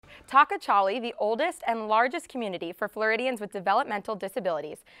Toccochali, the oldest and largest community for Floridians with developmental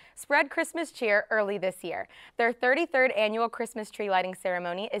disabilities, spread Christmas cheer early this year. Their 33rd annual Christmas tree lighting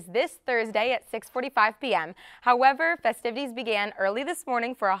ceremony is this Thursday at 6:45 p.m. However, festivities began early this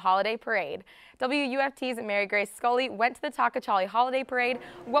morning for a holiday parade. WUFT's Mary Grace Scully went to the Toccochali Holiday Parade.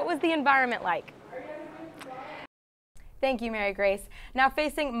 What was the environment like? Thank you, Mary Grace. Now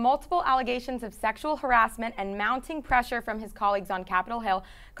facing multiple allegations of sexual harassment and mounting pressure from his colleagues on Capitol Hill,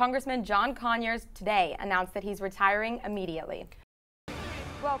 Congressman John Conyers today announced that he's retiring immediately.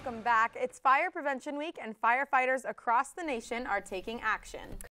 Welcome back. It's Fire Prevention Week and firefighters across the nation are taking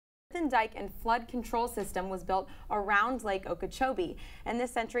action. The dike and flood control system was built around Lake Okeechobee, and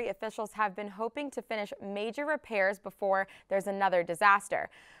this century officials have been hoping to finish major repairs before there's another disaster.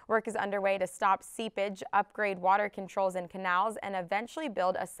 Work is underway to stop seepage, upgrade water controls in canals, and eventually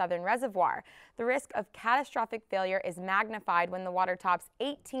build a southern reservoir. The risk of catastrophic failure is magnified when the water tops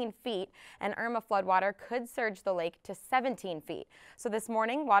 18 feet, and Irma floodwater could surge the lake to 17 feet. So this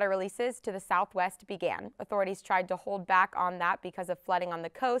morning, water releases to the southwest began. Authorities tried to hold back on that because of flooding on the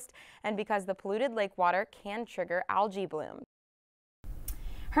coast and because the polluted lake water can trigger algae bloom.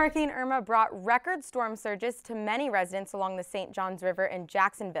 Hurricane Irma brought record storm surges to many residents along the St. Johns River in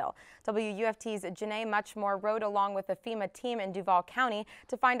Jacksonville. WUFT's Janae Muchmore rode along with the FEMA team in Duval County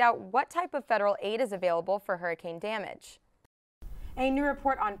to find out what type of federal aid is available for hurricane damage. A new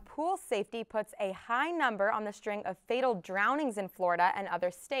report on pool safety puts a high number on the string of fatal drownings in Florida and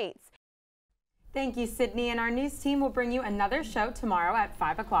other states. Thank you, Sydney, and our news team will bring you another show tomorrow at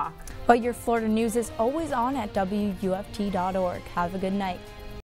 5 o'clock. But your Florida news is always on at WUFT.org. Have a good night.